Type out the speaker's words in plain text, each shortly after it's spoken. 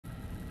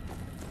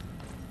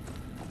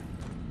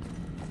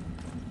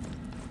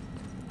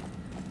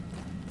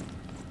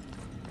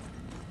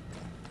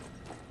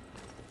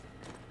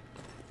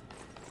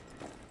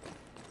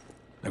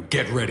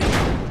Get ready.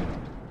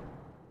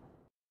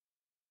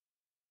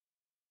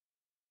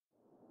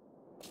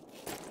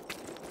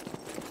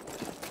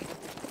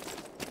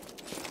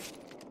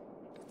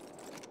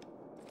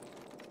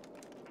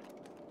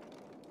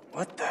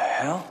 What the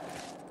hell?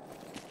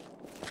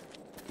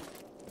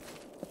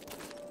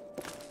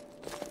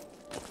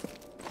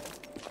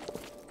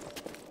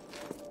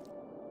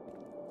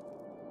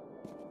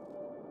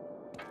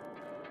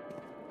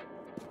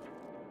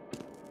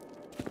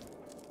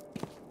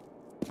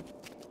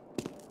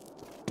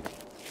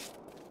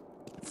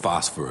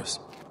 Phosphorus.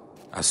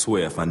 I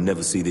swear, if I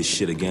never see this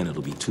shit again,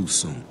 it'll be too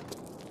soon.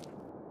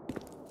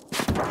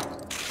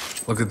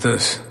 Look at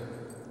this.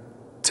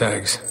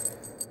 Tags.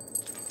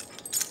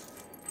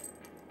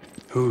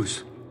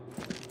 Whose?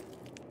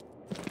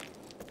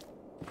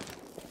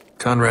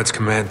 Conrad's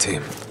command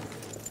team.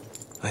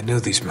 I knew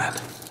these men.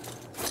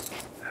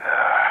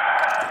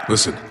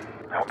 Listen.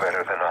 No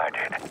better than I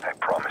did. I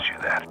promise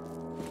you that.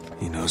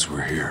 He knows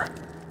we're here.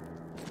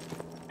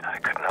 I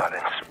could not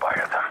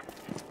inspire them.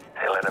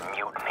 They led a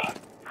mutiny.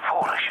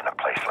 Foolish in a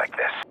place like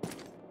this.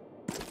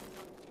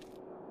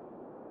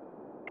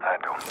 I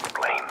don't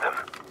blame them.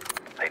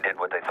 They did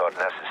what they thought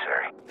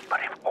necessary.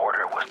 But if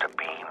order was to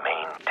be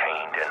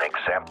maintained, an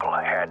example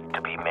had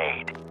to be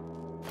made.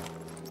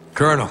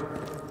 Colonel.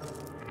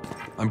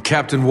 I'm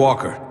Captain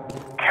Walker.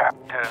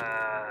 Captain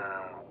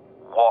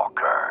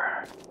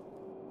Walker.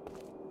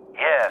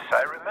 Yes,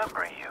 I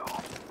remember you.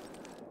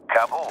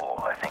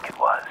 Kabul, I think it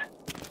was.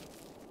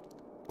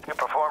 You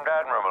performed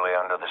admirably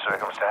under the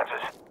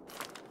circumstances.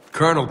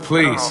 Colonel, I don't know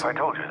please. if I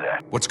told you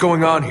that. What's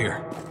going on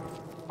here?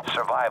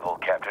 Survival,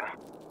 Captain.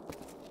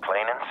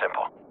 Plain and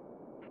simple.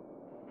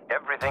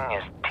 Everything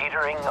is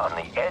teetering on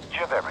the edge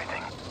of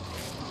everything.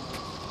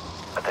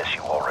 But this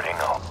you already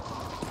know.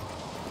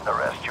 The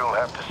rest you'll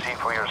have to see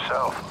for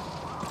yourself.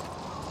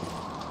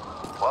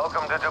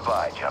 Welcome to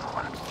Dubai,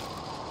 gentlemen.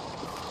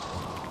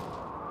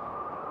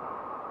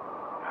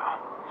 Now,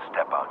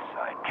 step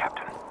outside,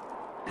 Captain.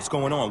 What's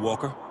going on,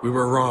 Walker? We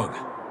were wrong.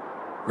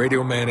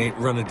 Radio Man ain't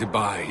running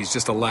Dubai. He's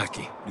just a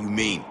lackey. You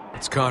mean?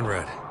 It's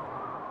Conrad.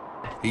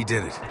 He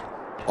did it.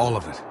 All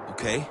of it.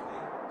 Okay.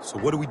 So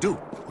what do we do?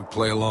 We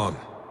play along.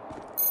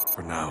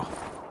 For now.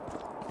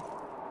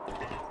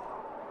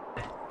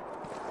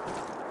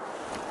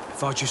 I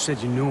thought you said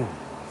you knew him.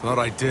 Thought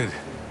I did.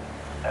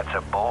 That's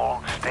a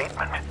bold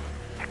statement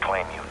to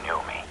claim you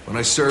knew me. When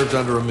I served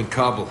under him in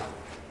Kabul,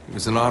 he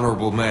was an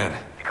honorable man.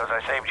 Because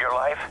I saved your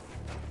life?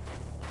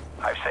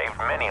 I've saved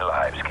many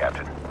lives,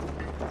 Captain.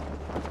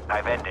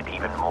 I've ended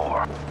even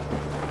more.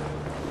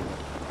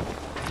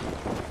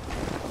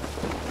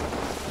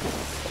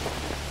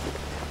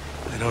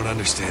 I don't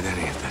understand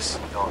any of this.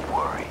 Don't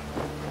worry.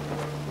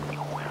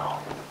 You will.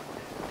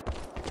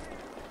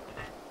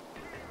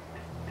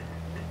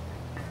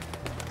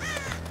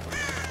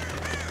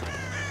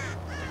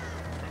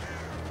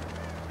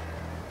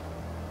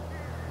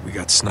 We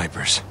got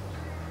snipers.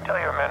 Tell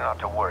your men not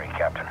to worry,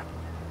 Captain.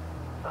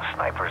 The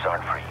snipers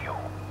aren't for you.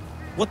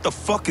 What the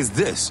fuck is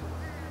this?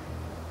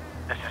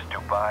 This is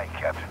Dubai,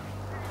 Captain.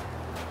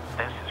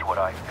 This is what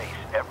I face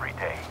every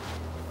day.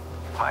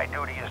 My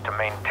duty is to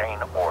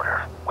maintain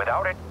order.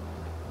 Without it,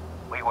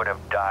 we would have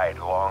died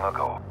long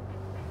ago.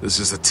 This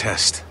is a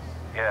test.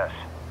 Yes,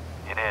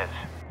 it is.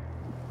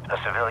 A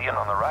civilian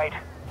on the right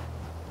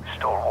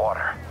stole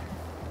water.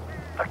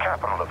 A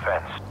capital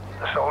offense.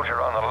 The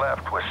soldier on the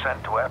left was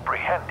sent to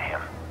apprehend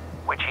him,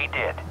 which he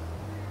did.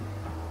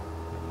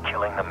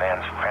 Killing the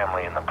man's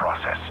family in the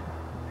process.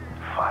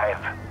 5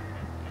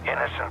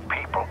 innocent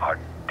people are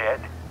dead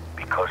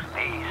because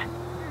these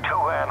 2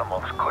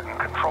 animals couldn't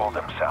control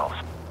themselves.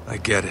 I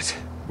get it.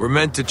 We're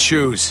meant to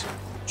choose.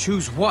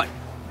 Choose what?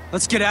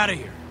 Let's get out of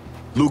here.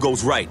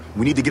 Lugo's right.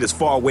 We need to get as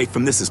far away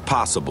from this as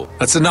possible.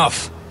 That's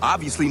enough.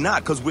 Obviously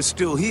not, because we're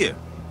still here.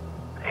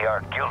 They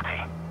are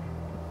guilty.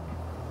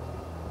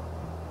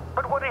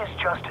 But what is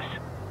justice?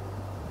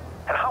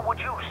 And how would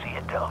you see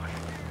it dealt?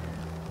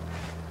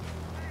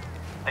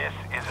 This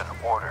is an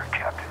order,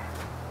 Captain.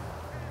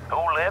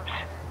 Who lives?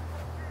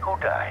 Who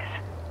dies?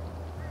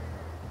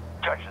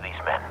 Judge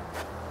these men,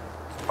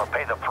 or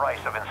pay the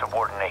price of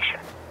insubordination.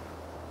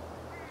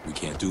 We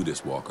can't do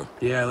this, Walker.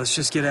 Yeah, let's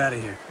just get out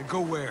of here. And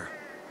go where?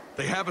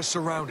 They have us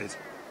surrounded.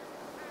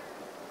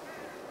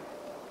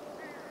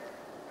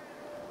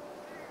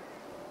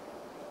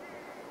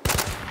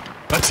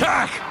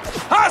 Attack!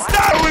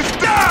 Hostile is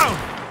down!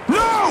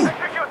 No!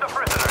 Execute the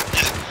prisoner!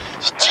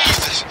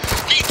 Jesus!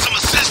 Need some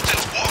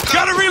assistance, Walker!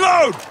 Gotta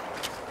reload!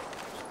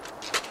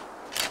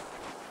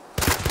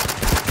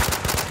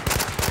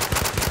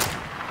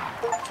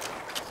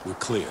 We're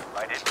clear.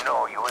 I didn't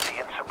know you were the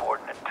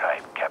insubordinate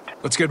type, Captain.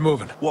 Let's get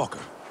moving. Walker,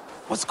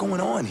 what's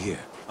going on here?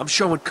 I'm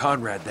showing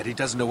Conrad that he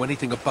doesn't know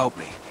anything about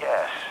me.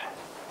 Yes.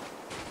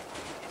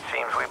 It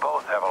seems we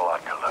both have a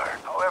lot to learn.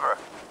 However,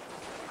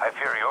 I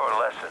fear your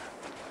lesson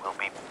will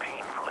be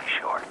painfully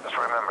short. Just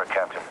remember,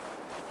 Captain,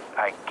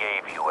 I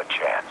gave you a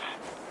chance.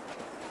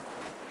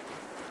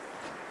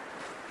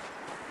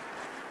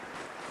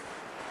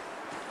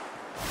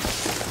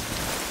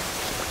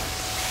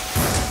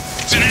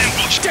 It's an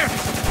ambush! Get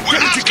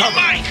Where's the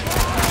mic?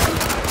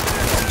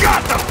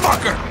 Got the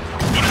fucker!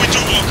 What do we do,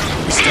 Walker?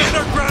 We stand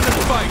our ground and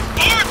fight.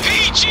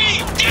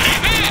 RPG! Dead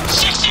ahead!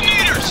 60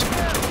 meters!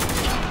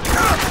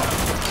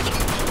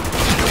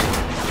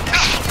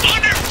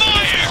 Under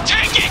fire!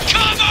 Taking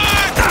cover!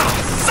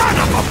 Son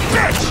of a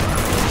bitch!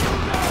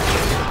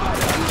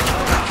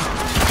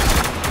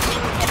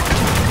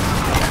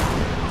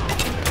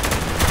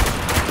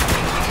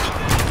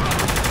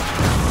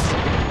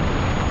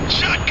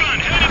 Shotgun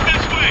headed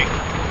this way!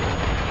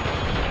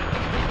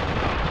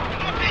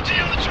 RPG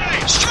on the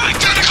train! Strike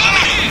to the car!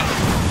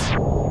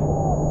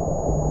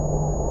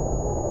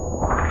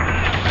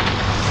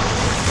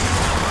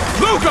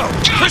 Lugo!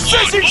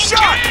 Precision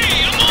shot!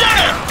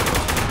 There!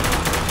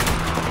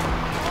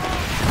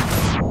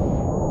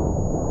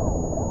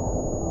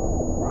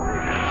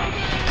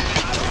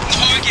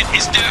 Target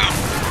is down!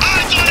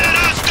 Eyes on that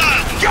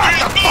hostile! Got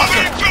the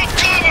fucker! Moving from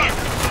cover!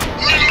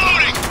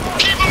 Reloading!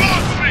 Keep him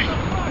off me!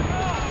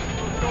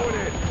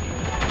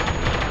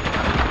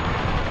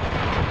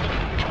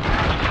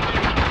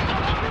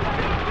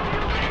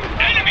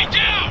 Enemy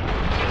down!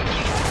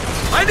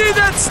 I need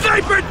that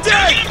sniper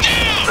dead! Get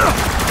him down!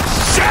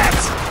 Shit!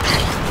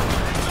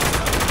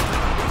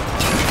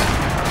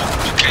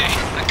 Okay,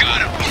 I got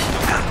him.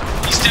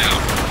 He's down.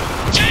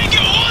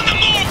 Tango on the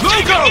move!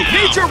 Take Lugo! him down!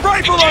 Need your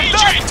rifle on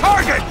that Engaging!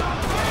 target!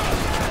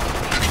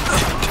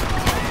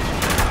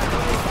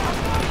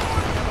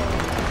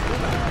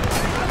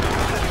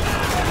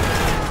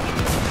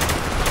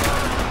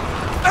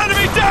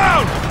 Enemy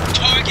down!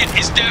 Target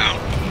is down.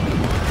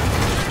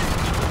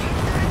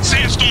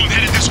 Sandstorm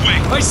headed this way.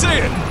 I see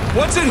it!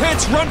 Once it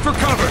hits, run for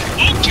cover!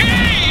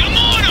 Okay, I'm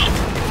on him!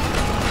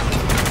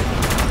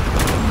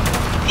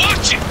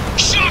 Watch it!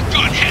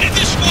 Shotgun headed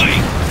this way!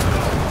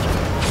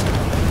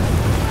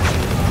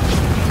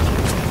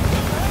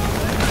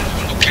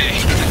 Okay,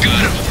 I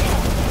got him.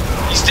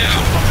 He's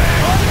down.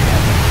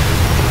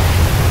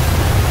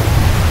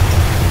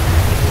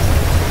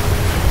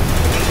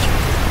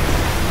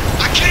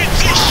 I can't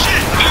see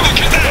shit! Neither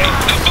can they!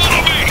 Now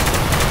follow me!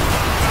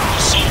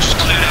 The soldiers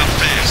cleared out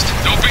fast.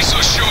 Don't be so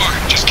sure.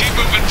 Just keep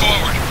moving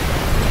forward.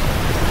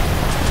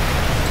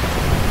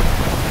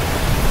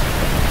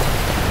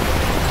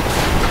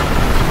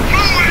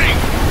 Moving!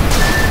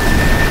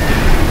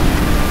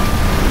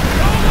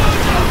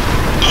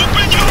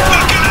 Open your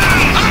fucking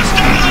eyes!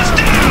 Hostile is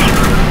down!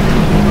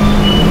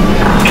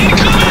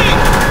 Incoming!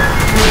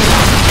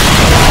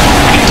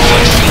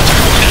 Inflection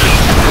turned down.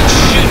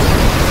 Shit.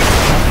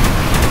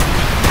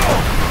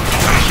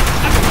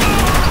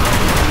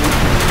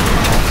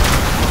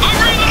 I'm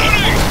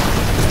reloading!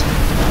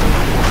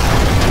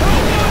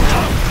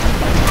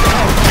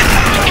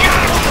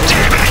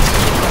 Damn it!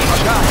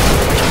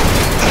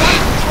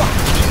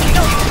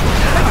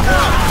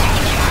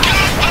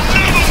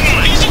 Another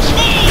one! He's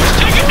exposed!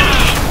 Take it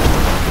down!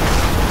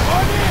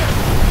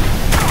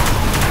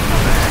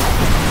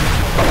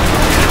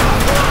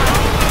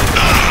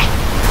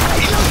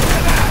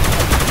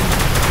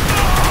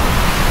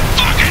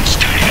 Fucking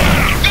stay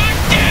down! God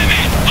damn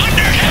it!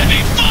 Under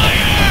heavy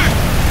fire!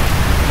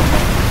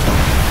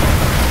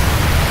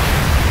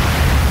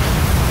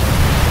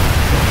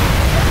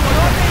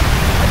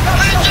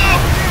 Hands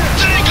up!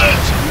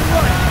 Tango's!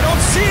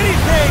 Don't see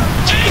anything!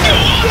 Tango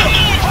on the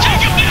move!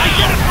 Take him down!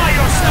 Identify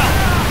yourself!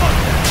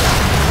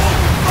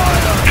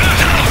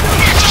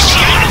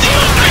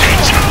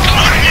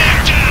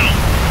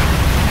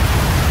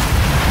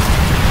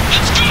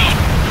 Let's go!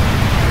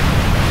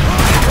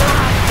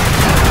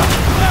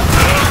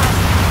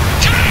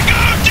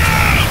 Tango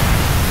down!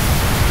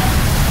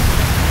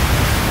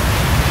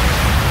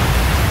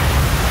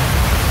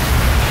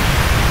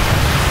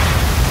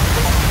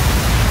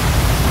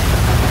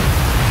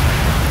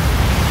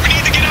 We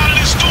need to get out of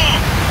this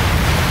storm!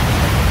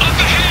 Up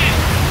ahead!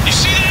 You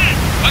see that?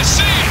 I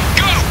see it!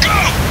 Go, go!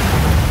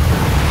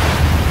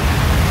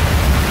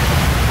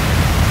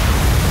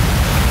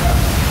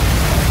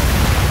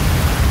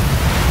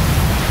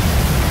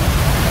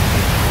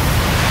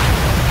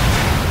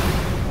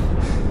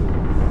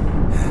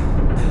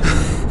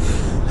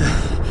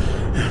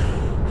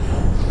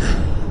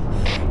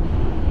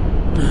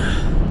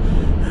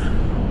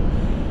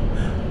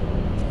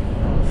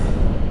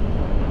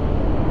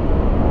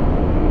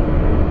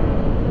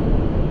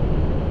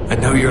 I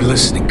know you're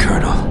listening,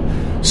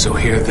 Colonel, so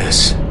hear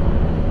this.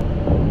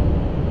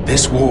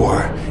 This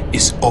war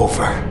is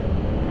over.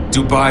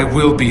 Dubai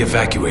will be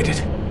evacuated,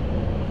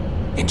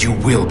 and you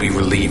will be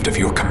relieved of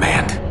your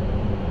command.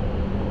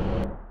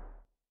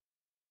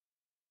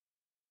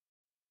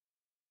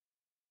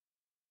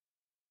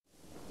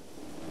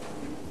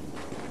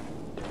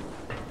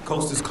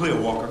 Coast is clear,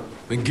 Walker.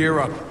 Then gear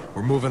up.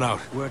 We're moving out.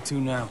 Where to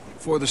now?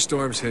 Before the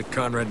storms hit,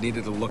 Conrad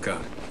needed a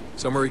lookout.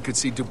 Somewhere he could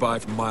see Dubai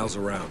from miles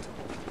around.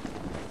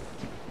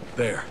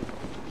 There.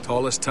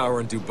 Tallest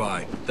tower in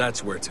Dubai.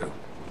 That's where to.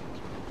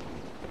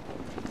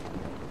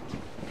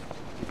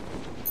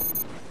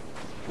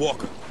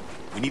 Walker,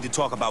 we need to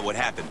talk about what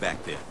happened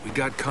back there. We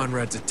got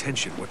Conrad's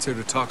attention. What's there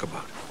to talk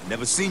about? I've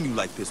never seen you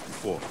like this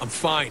before. I'm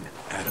fine,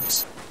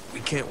 Adams. We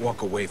can't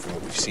walk away from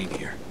what we've seen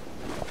here.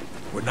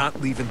 We're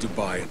not leaving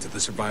Dubai until the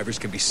survivors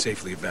can be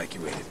safely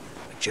evacuated.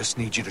 I just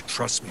need you to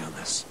trust me on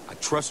this. I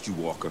trust you,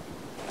 Walker.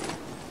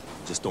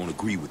 I just don't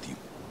agree with you.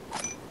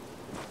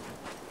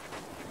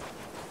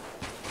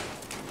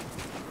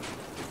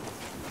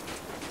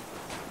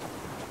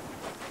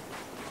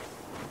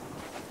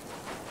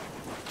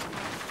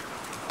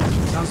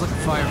 Sounds like a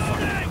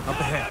firefight. Up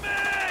ahead.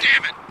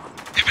 Damn it!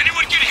 If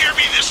anyone can hear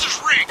me, this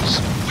is Riggs.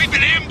 We've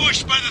been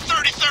ambushed by the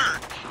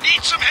 33rd.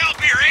 Need some help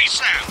here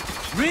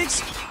ASAP.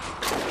 Riggs?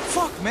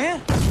 Fuck, man.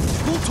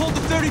 Who told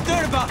the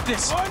 33rd about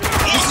this? This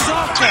is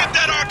our Grab crap.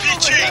 that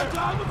RPG!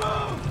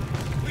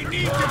 We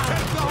need to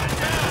take them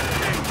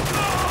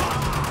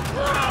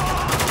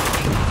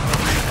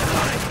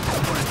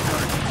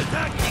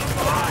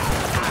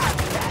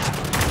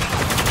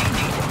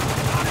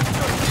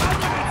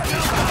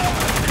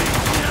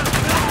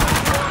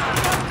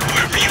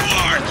Whoever you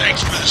are,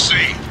 thanks for the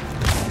save.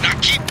 Now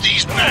keep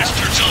these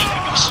bastards off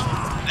of us.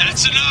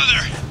 That's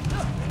another.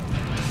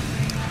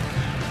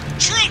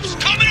 Troops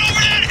coming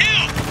over that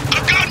hill!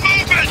 I've got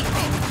movement!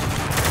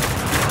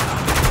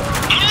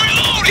 I'm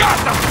reloading! Got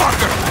the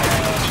fucker!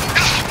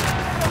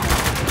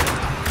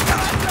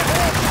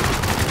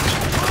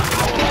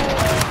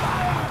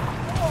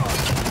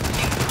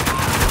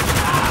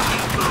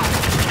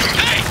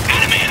 Hey!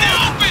 Enemy in the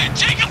open!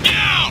 Take him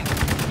down!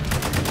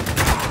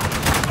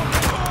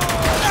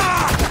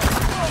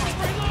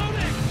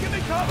 Reloading! Give me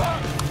cover!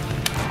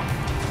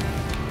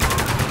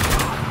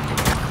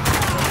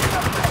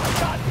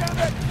 God damn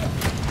it!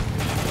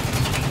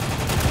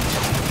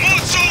 More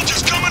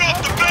soldiers coming off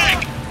the bank!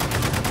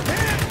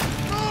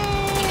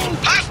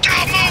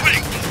 Hostile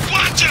moving!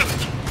 Watch him!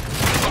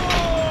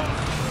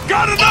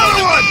 Got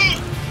another one!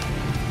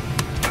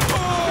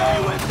 Stay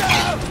with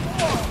them!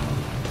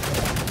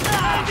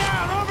 Down,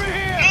 down, over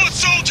here! More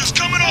soldiers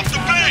coming off the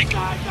bank!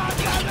 God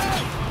damn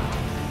it!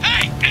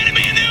 Hey!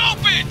 Enemy in the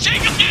open!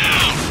 Take him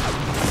down!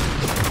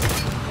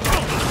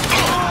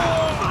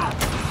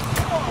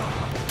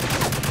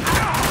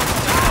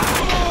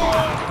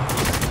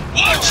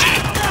 Watch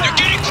it! They're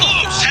getting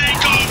close!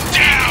 Tango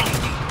down!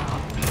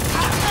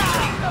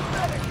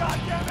 God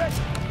damn it!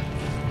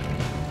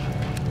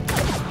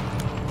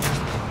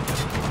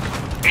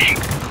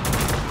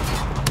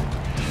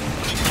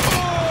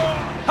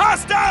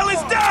 Hostile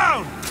is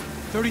down!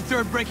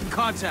 33rd breaking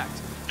contact.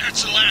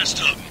 That's the last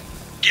of them.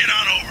 Get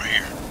on over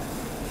here.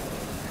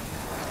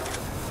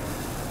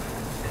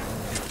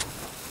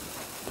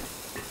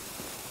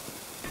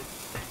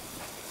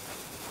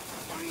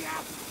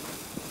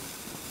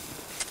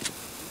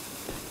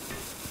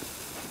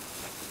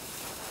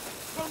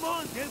 Come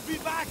on, he'll be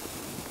back!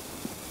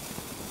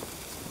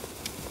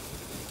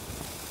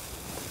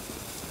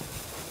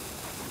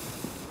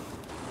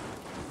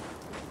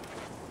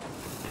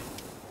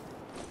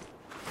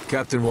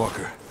 Captain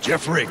Walker.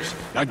 Jeff Riggs,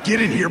 now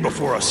get in here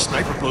before a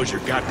sniper blows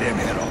your goddamn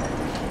head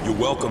off. You're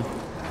welcome.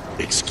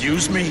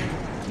 Excuse me?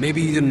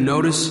 Maybe you didn't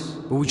notice,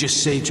 but we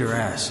just saved your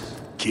ass.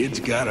 Kid's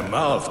got a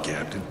mouth,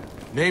 Captain.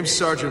 Name's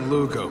Sergeant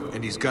Lugo,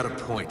 and he's got a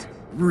point.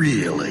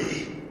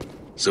 Really?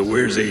 So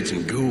where's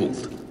Agent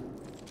Gould?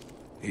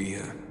 He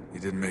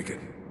didn't make it.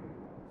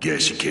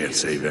 Guess you can't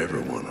save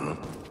everyone, huh?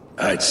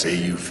 I'd say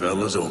you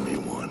fellas owe me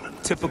one.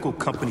 Typical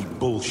company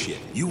bullshit.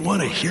 You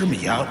want to hear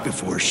me out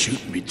before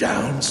shooting me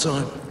down,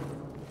 son?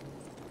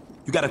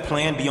 You got a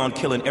plan beyond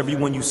killing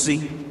everyone you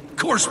see? Of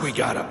course we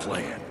got a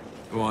plan.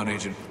 Go on,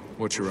 Agent.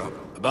 What's your up?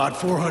 About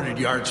 400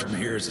 yards from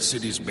here is the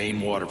city's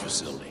main water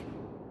facility.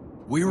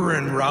 We were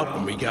en route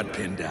when we got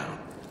pinned down.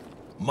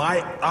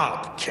 My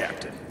op,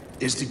 Captain,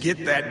 is to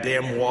get that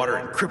damn water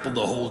and cripple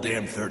the whole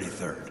damn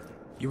 33rd.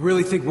 You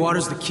really think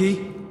water's the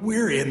key?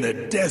 We're in the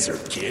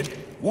desert, kid.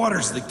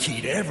 Water's the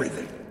key to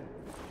everything.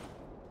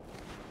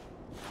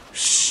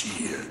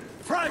 Shit.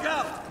 Frag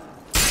out!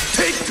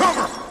 Take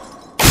cover!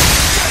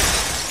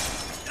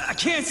 I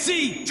can't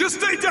see! Just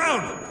stay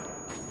down!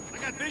 I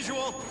got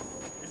visual.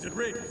 Is it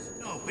Riggs?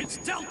 No, it's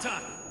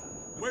Delta.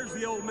 Where's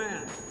the old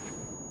man?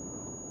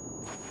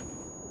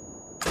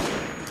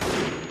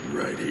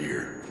 Right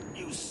here.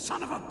 You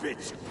son of a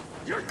bitch!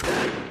 You're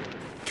dead!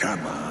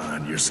 Come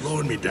on, you're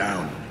slowing me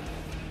down.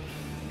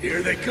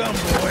 Here they come,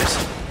 boys.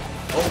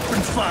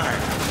 Open fire.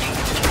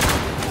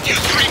 You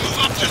three move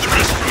up to the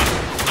restaurant.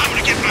 I'm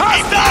gonna get my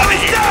people out of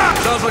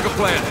here. Sounds like a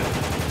plan.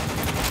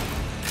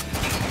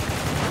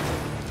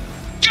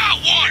 Got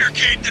water,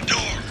 barricade the door.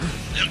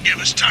 They'll give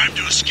us time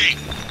to escape.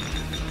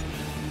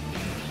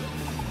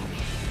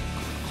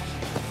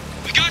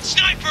 We got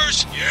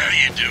snipers! Yeah,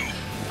 you do.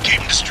 Keep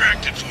them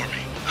distracted for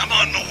me. I'm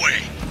on my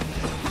way.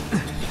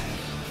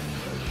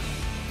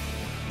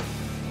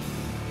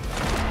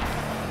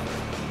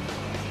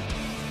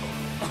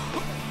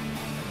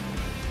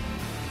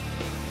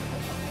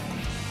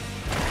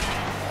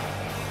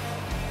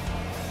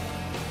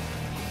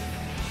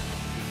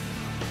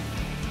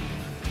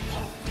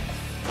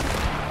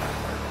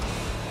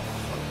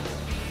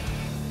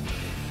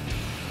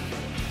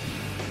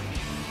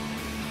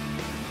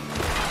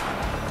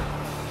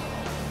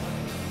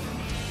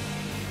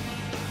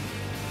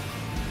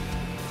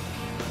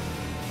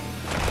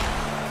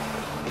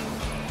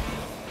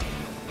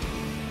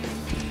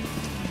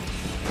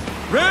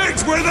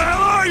 Riggs, where the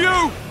hell are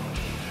you?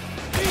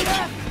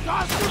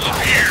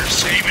 Up here,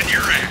 saving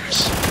your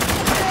ass.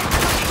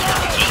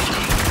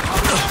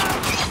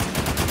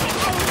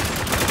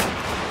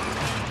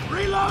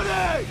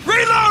 Reloading!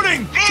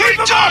 Reloading! Keep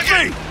him off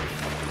me!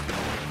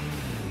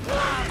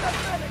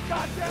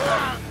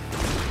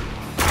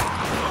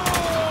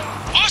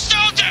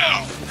 Hostile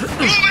down!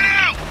 Moving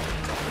out!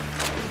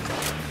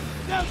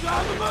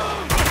 On the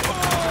move!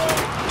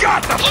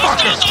 Got the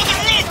fucker! Hostiles on the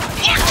roof!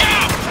 Watch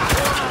out!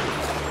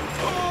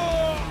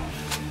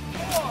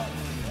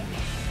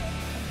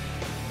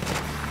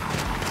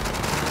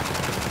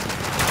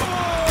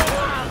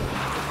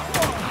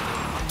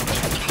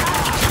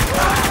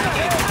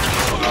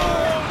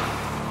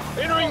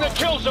 Entering the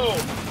kill zone!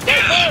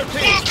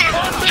 Walker!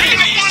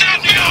 Heavy's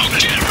out now!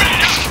 Get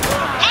ready!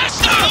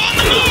 Hostile on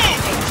the move!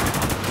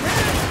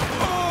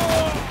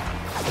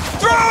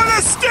 Throwing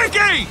a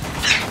sticky!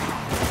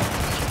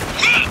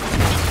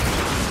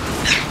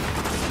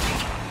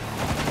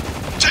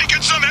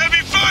 Taking some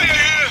heavy fire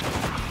here!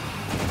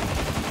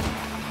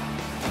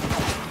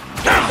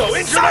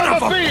 Son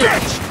of a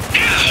bitch!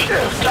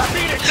 Stop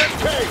eating,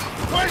 K!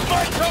 Where's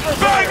my cover?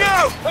 Bang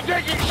out! I'm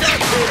taking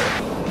shots here!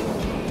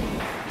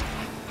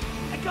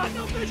 I got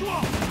no visual! I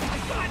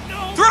got no...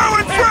 Throw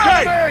and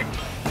fray! Incoming!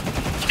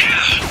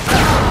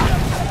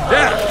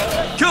 Yeah!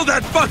 Kill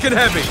that fucking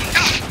heavy!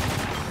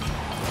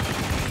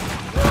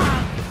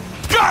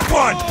 Got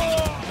one!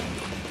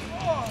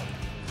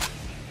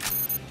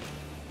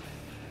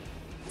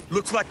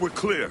 Looks like we're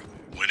clear.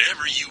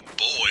 Whenever you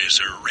boys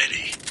are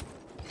ready,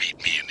 meet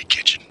me in the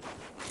kitchen.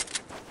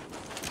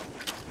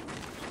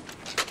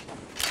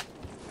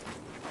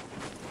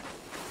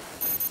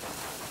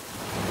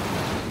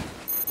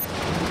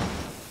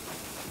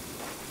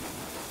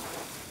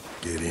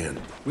 Get in.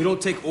 We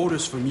don't take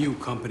orders from you,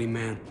 company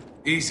man.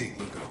 Easy,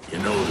 Lugo. You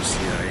know the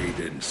CIA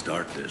didn't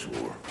start this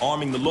war.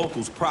 Arming the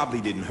locals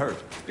probably didn't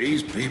hurt.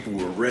 These people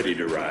were ready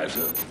to rise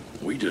up.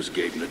 We just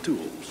gave them the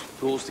tools.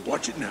 Tools to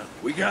Watch it now.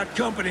 We got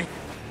company.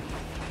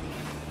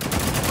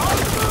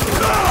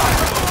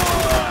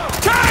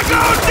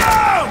 Tango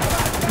down!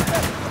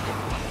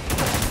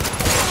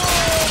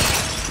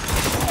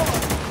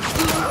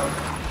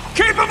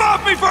 Keep him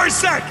off me for a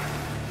sec!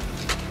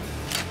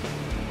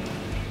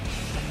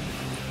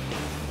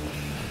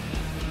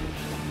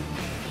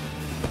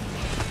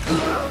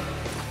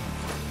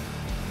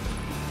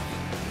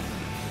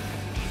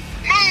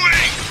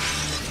 Moving!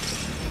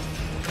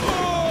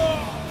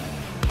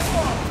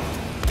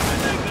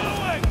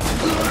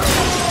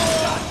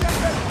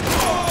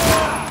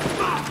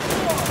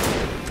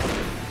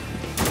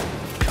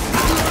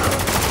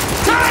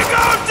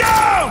 Tango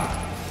down!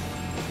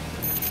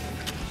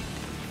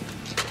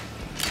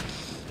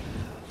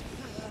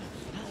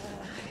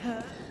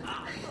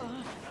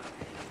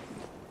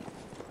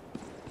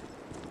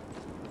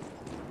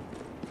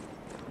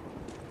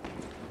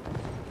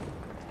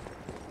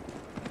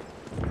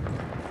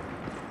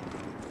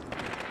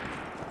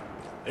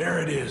 There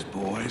it is,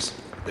 boys.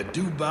 The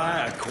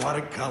Dubai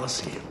Aquatic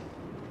Coliseum.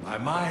 By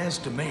my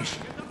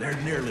estimation, there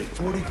are nearly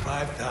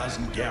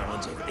 45,000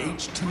 gallons of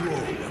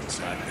H2O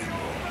inside them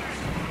walls.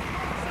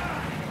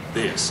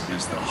 This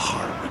is the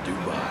heart of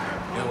Dubai.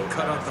 Yeah, we'll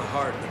cut out the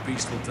heart and the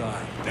beast will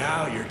die.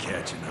 Now you're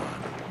catching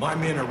on. My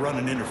men are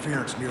running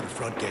interference near the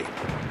front gate.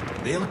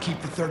 They'll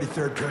keep the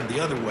 33rd turned the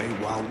other way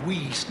while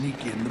we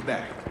sneak in the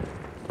back.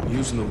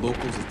 Using the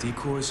locals as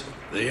decoys?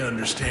 They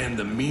understand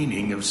the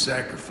meaning of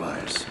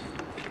sacrifice.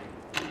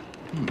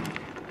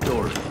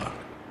 Door's locked.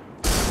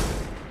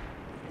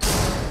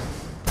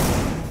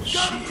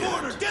 Got him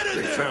cornered! Get in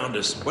They there! found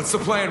us. What's the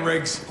plan,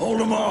 Riggs?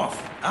 Hold them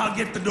off. I'll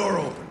get the door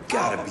open.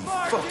 Gotta be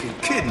fucking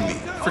kidding me.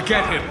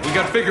 Forget him. We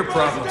got bigger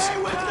problems. Stay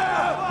with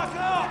them!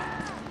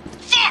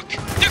 Fuck!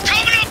 They're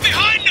coming up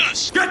behind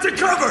us! Get to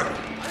cover!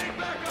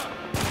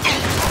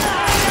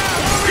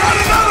 Got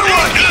another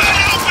one!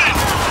 Help it!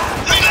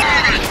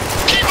 Reloading!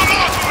 Keep them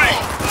off of me!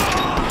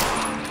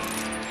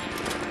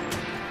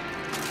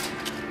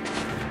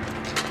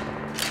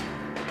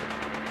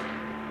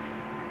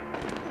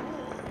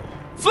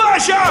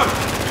 Flash out!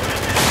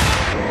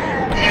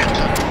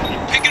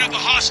 Picking up a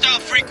hostile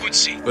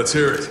frequency. Let's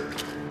hear it.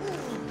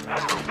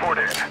 Report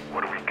in.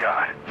 What do we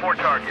got? 4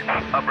 targets,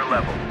 upper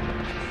level.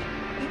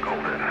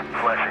 Golden,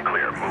 flash and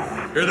clear,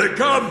 move. Here they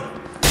come!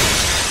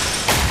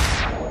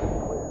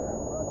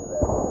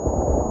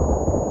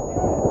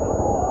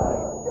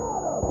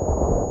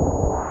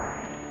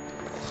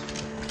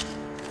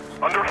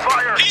 Under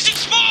fire! He's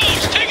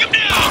exposed! Take him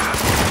down!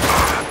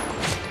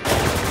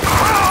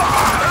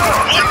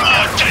 One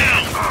more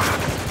down!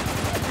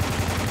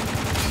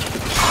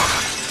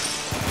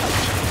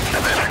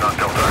 Advancing on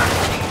Delta.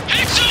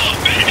 Heads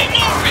off! Enemy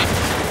moving!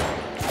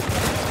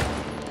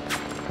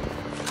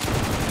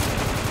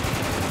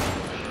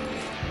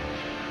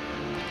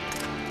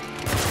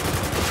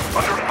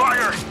 Under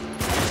fire!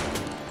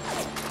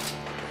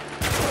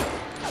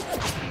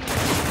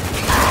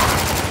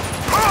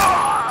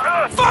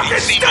 Fucking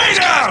Seen stay those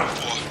down! guys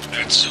before.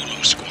 That's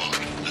Zulu Squad.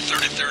 The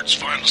 33rd's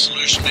final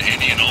solution to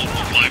any and all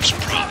of life's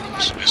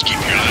problems is keep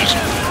your eyes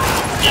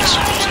open. Once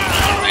those are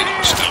out, they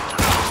don't stop for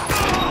nothing.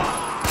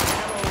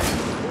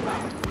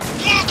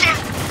 Walker!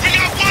 We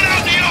got one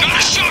out in the open! Got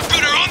a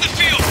shotgunner on the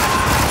field!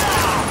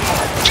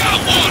 Got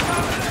one!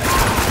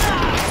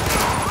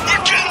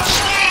 We're getting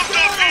swarmed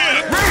up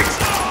here! Riggs!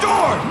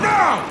 Door!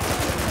 Now!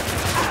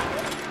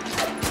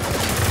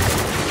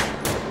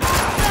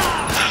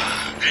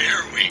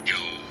 There we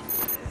go.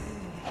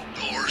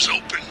 Doors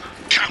open.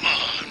 Come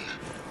on.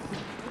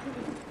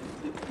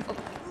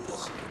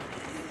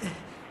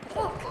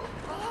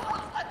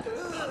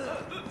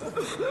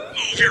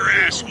 Move your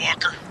ass,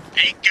 Walker.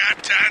 Ain't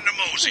got time to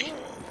mosey.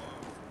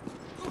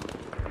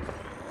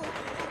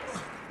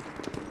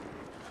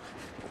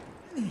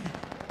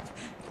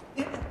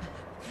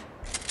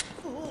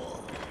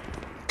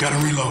 Gotta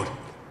reload.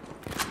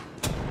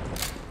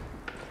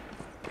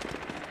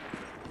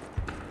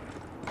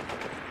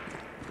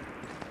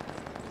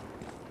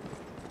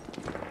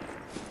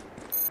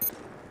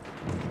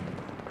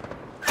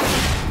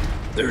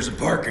 There's a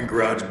parking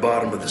garage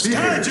bottom of the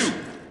stairs. Behind you!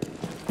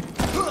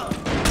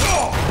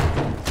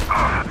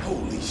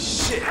 Holy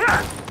shit!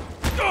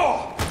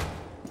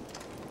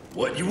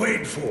 What you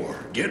waiting for?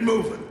 Get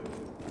moving.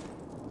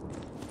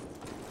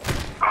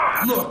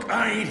 Look,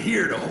 I ain't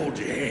here to hold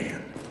your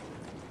hand.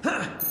 Hold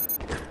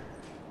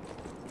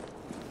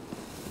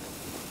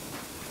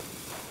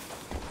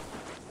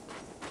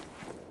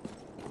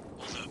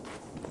up.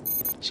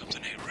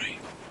 Something ain't right.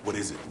 What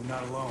is it? We're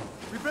not alone.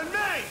 We've been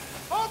made!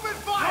 Open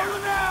fire!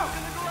 Hold it out!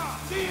 In the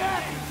garage!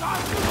 DX!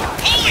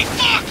 Holy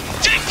fuck!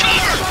 Take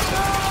cover!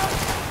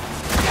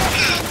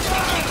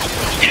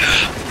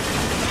 Yeah.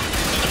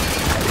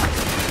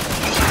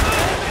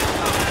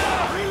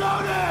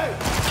 Reloading!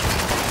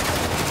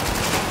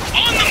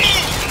 On the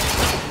move!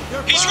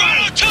 He's right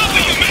on top of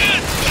you, man!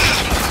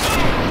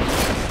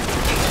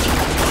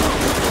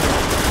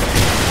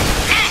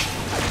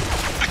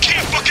 I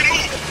can't fucking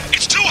move!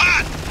 It's too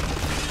hot!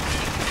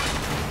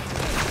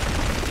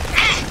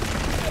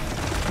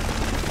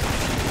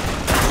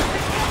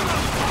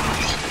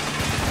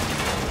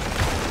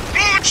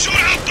 Lord, shoot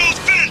out those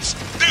vents!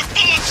 They're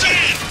full of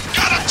sand!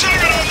 Got a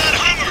turret on that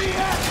Hummer!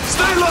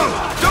 Stay low!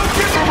 Don't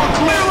give them a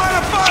clear line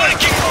of fire!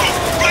 Flanking group,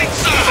 right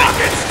side!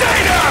 Fucking stay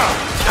down!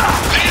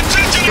 Pay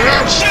attention to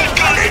that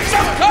shotgun! Need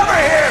some cover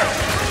here!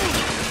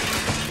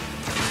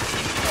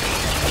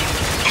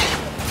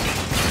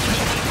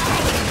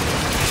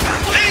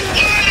 He's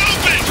wide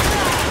open!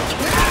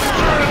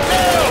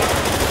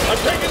 I'm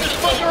taking this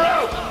fucker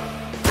out!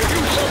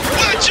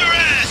 Watch your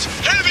ass!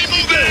 Heavy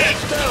moving in!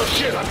 Down,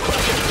 shit, I'm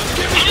cracking.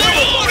 Give me I'm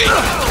reloading!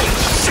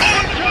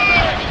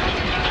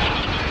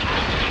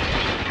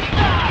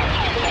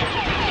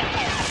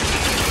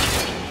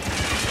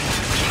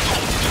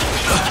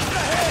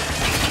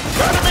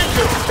 Got him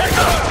into! Take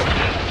off!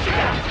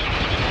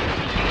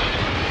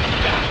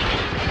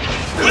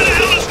 Where the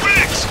hell is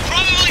Rex?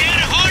 Probably had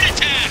a heart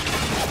attack!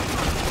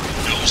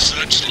 No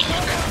such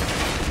luck.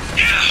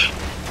 Yeah!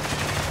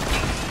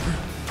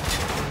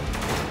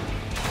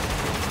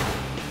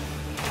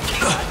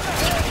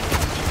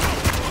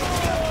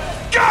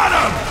 Got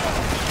him!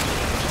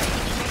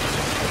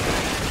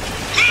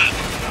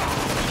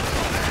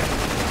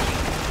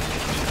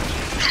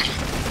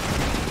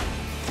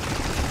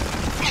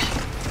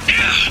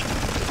 Yeah!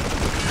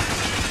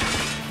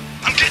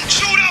 I'm getting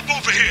chewed up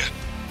over here!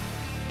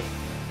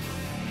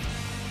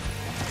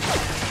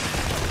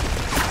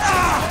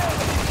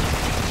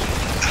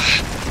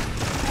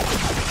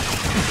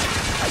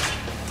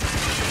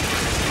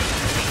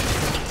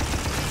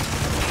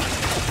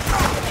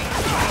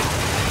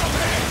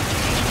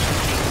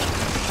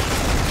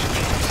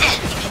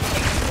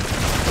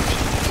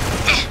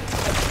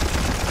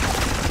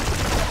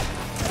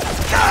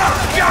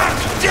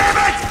 God damn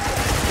it!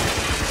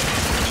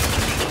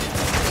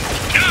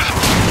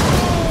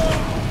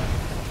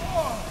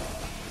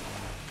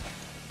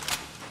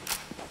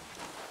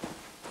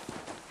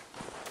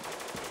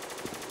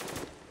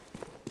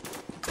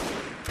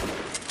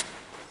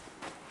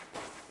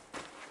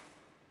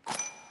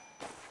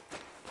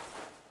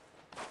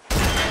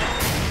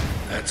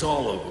 That's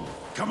all of them.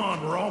 Come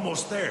on, we're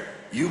almost there.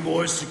 You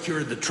boys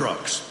secured the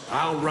trucks.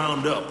 I'll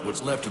round up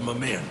what's left of my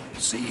men.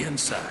 See you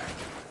inside.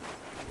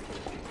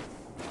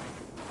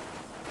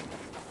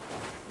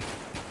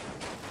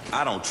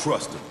 I don't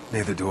trust him.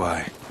 Neither do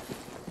I.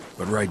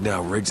 But right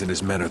now, Riggs and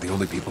his men are the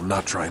only people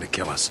not trying to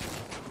kill us.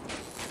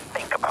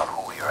 Think about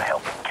who you're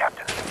helping,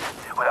 Captain.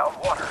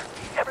 Without water,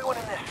 everyone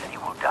in this city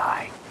will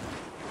die.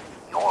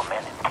 Your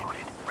men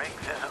included.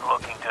 Riggs isn't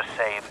looking to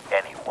save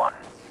anyone.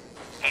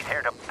 He's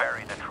here to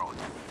bury the truth,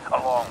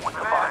 along with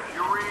the body.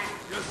 You read?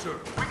 Yes, sir.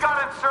 We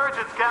got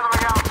insurgents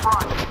gathering out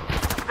front.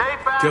 Stay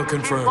back Kill and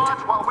confirmed. keep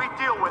watch while we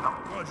deal with them.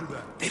 Roger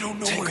that. They don't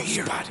know we're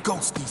here.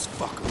 Ghost these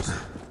fuckers.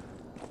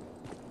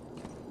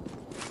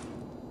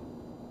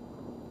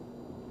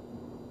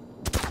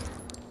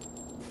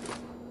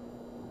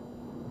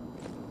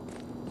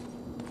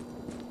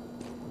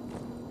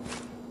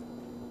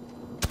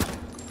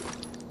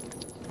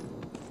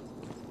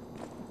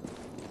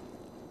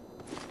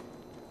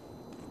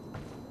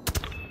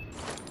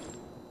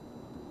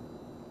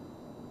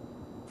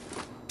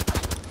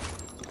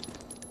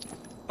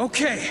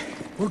 Okay,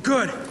 we're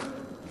good.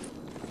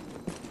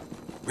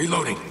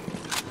 Reloading.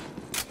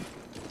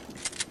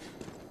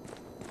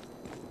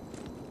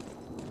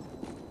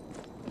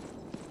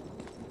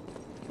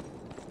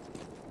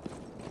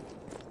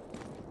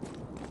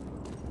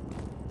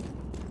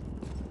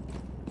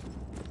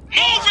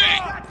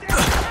 Moving!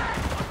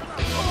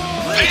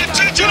 Pay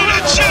attention to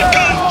that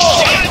shotgun!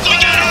 Shot!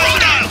 Look at him!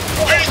 Look at him!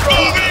 He's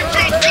moving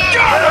from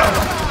cover!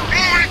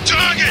 Moving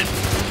target!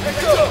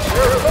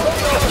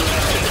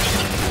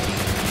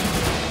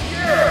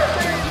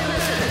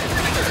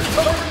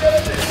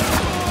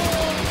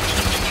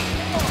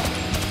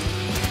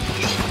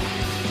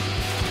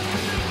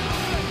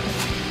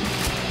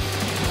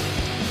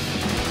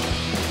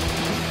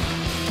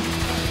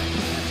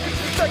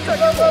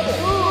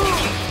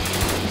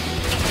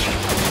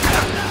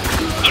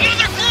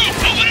 Another group!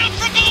 Moving up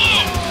from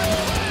below!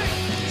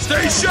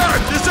 Stay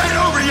sharp! This ain't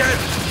over yet!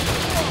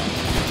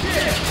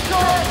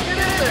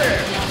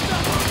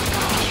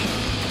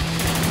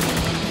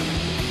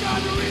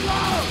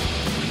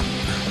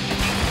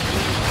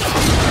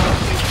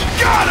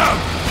 Got him!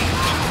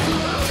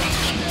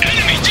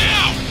 Enemy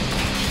down!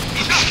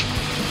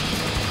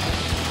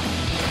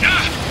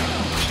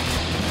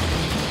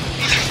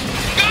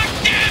 God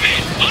damn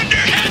it! Under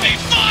heavy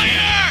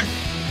fire!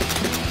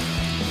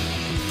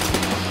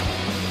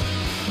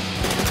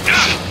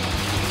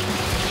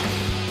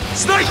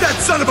 Snipe that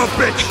son of a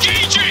bitch!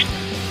 Engaging!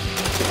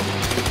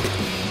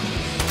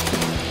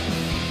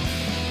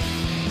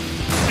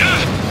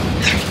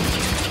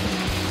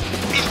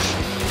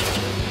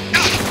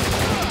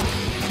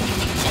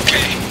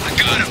 Okay, I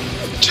got him.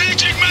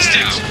 Changing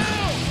mags!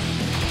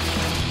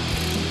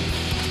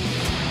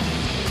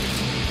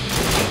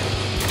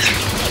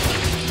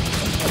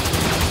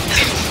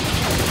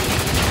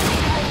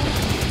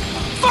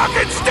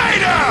 Fucking stay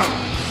down!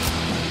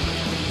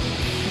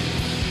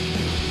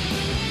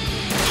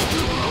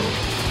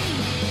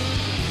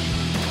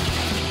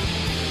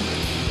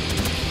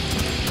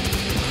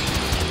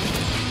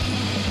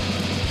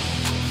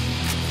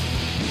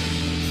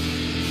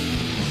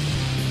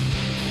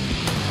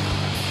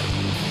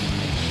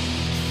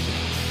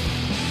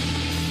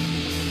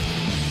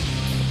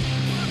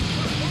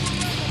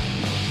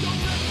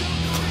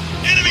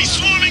 Enemy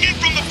swarming in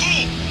from the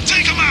pool!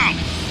 Take him out!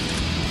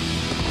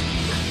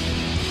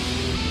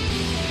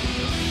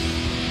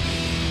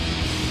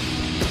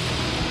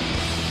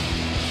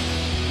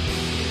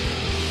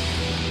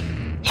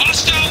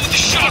 Hostile with the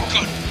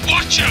shotgun!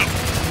 Watch out!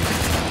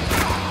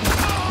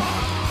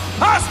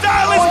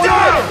 Hostile is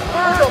down!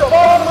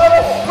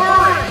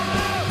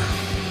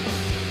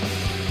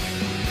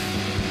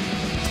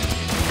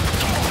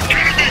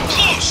 Enemy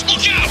close!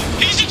 Look out!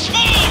 He's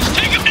exposed!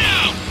 Take him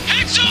down!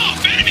 Heads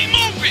off! Enemy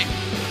moving!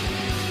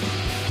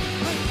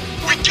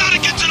 We gotta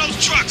get to those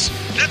trucks!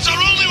 That's our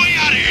only way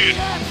out of here!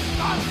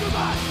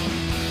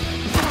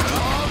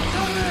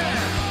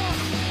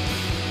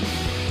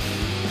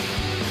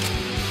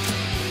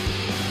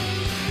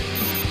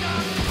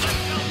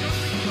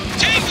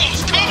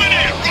 Tango's coming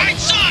in! Right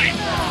side!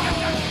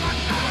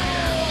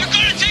 They're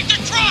gonna take the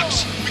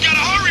trucks! We gotta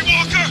hurry,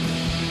 Walker!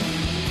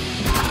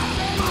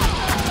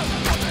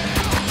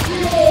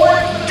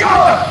 Got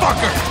the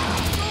fucker!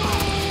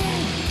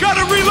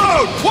 Gotta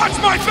reload! Watch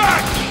my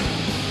back!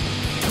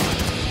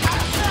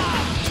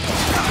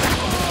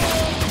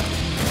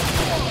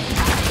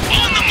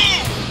 On the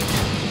move!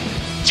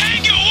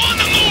 Tango on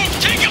the move!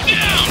 Take him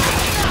down!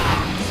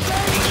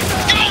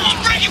 Go, I'm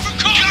breaking for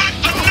cover!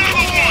 Got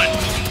another one!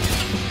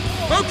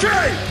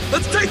 Okay,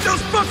 let's take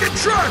those fucking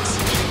trucks!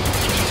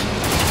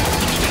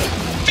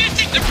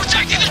 50! They're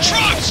protecting the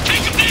trucks!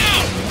 Take them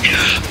down!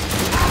 Yeah!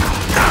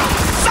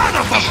 Son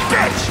of a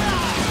bitch!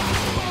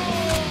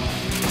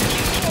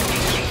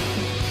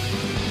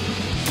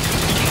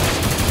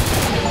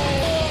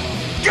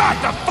 Got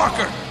the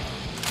fucker!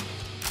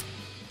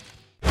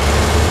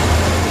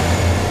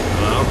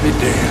 I'll be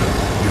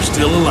damned. You're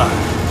still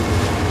alive.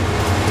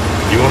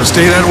 You want to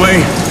stay that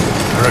way?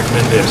 I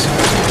recommend this.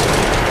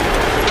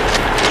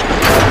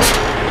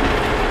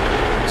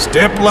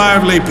 Step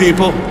lively,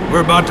 people.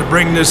 We're about to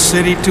bring this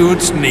city to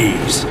its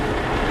knees.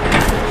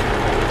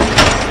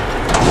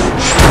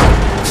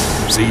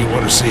 See you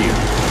want to see him.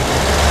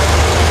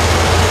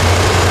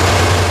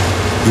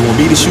 You want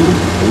me to shoot him,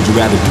 or would you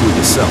rather do it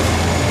yourself?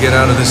 Get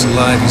out of this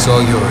alive, he's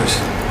all yours.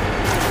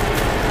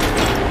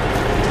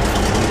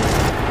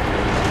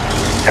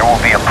 There will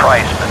be a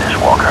price for this,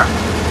 Walker.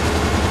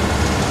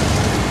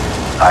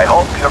 I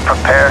hope you're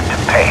prepared to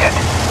pay it.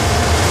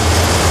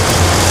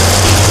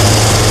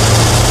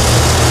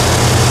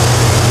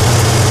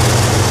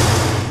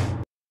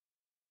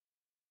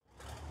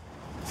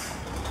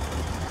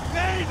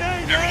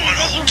 Everyone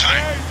hold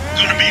tight.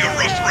 Gonna be a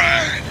rough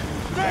ride.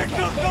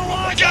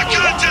 We got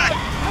contact!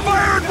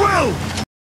 Fire at will!